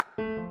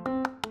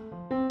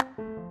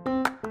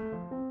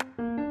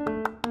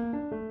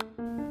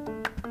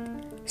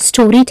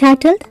Story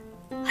titled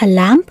A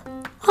Lamp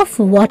of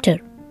Water.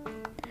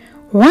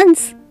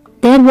 Once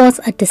there was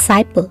a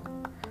disciple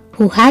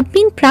who had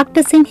been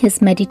practicing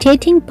his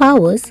meditating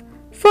powers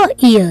for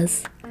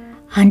years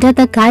under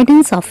the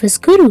guidance of his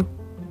guru.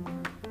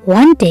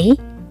 One day,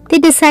 the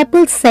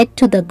disciple said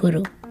to the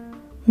guru,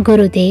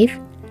 "Gurudev,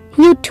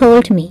 you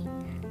told me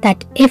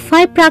that if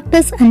I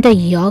practice under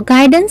your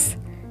guidance,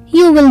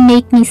 you will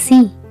make me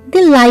see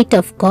the light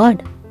of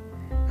God.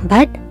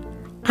 But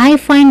I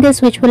find this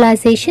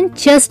visualization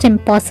just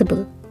impossible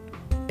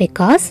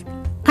because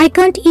I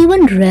can't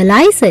even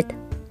realize it.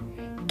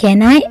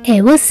 Can I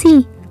ever see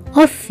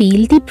or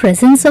feel the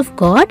presence of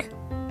God?"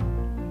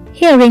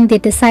 Hearing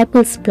the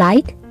disciple's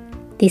plight,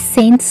 the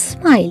saint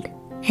smiled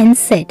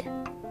and said,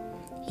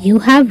 "You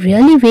have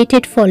really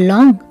waited for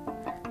long.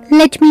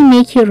 Let me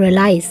make you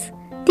realize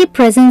the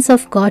presence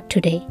of God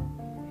today.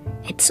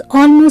 It's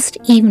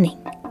almost evening.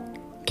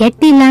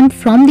 Get the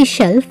lamp from the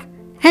shelf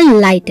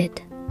and light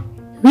it.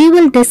 We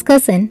will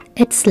discuss in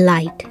its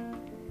light."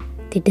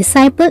 The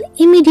disciple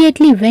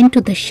immediately went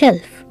to the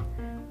shelf,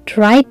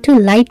 tried to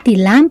light the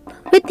lamp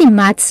with the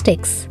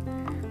matchsticks,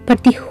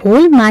 but the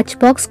whole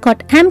matchbox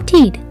got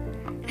emptied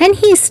and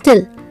he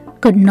still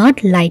could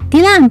not light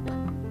the lamp.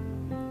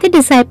 The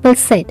disciple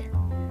said,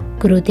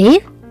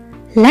 "Gurudev,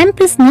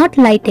 lamp is not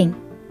lighting."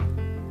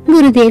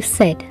 Gurudev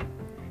said,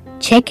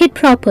 "Check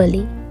it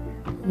properly.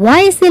 Why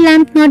is the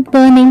lamp not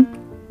burning?"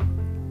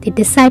 The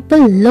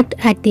disciple looked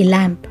at the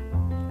lamp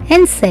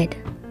and said,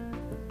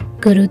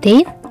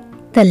 "Gurudev,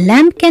 the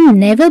lamp can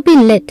never be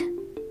lit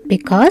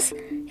because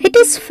it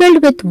is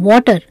filled with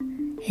water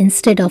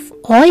instead of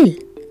oil."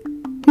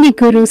 The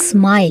guru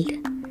smiled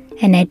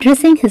and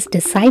addressing his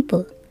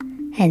disciple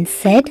and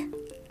said,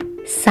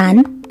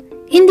 "Son,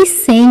 in the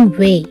same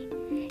way,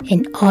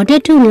 in order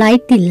to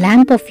light the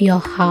lamp of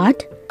your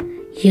heart,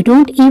 you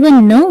don't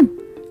even know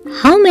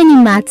how many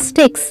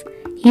matchsticks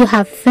you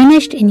have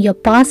finished in your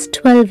past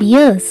 12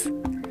 years.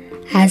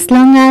 As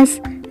long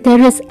as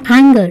there is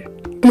anger,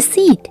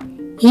 deceit,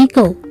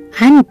 ego,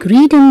 and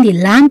greed in the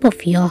lamp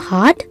of your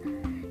heart,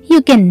 you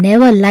can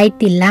never light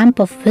the lamp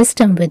of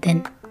wisdom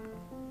within.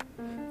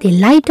 The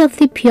light of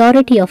the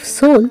purity of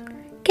soul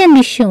can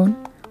be shown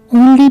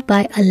only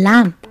by a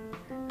lamp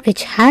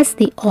which has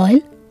the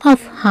oil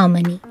of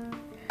harmony.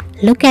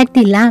 Look at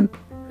the lamp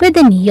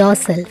within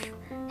yourself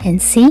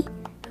and see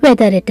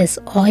whether it is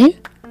oil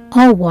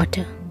or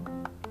water."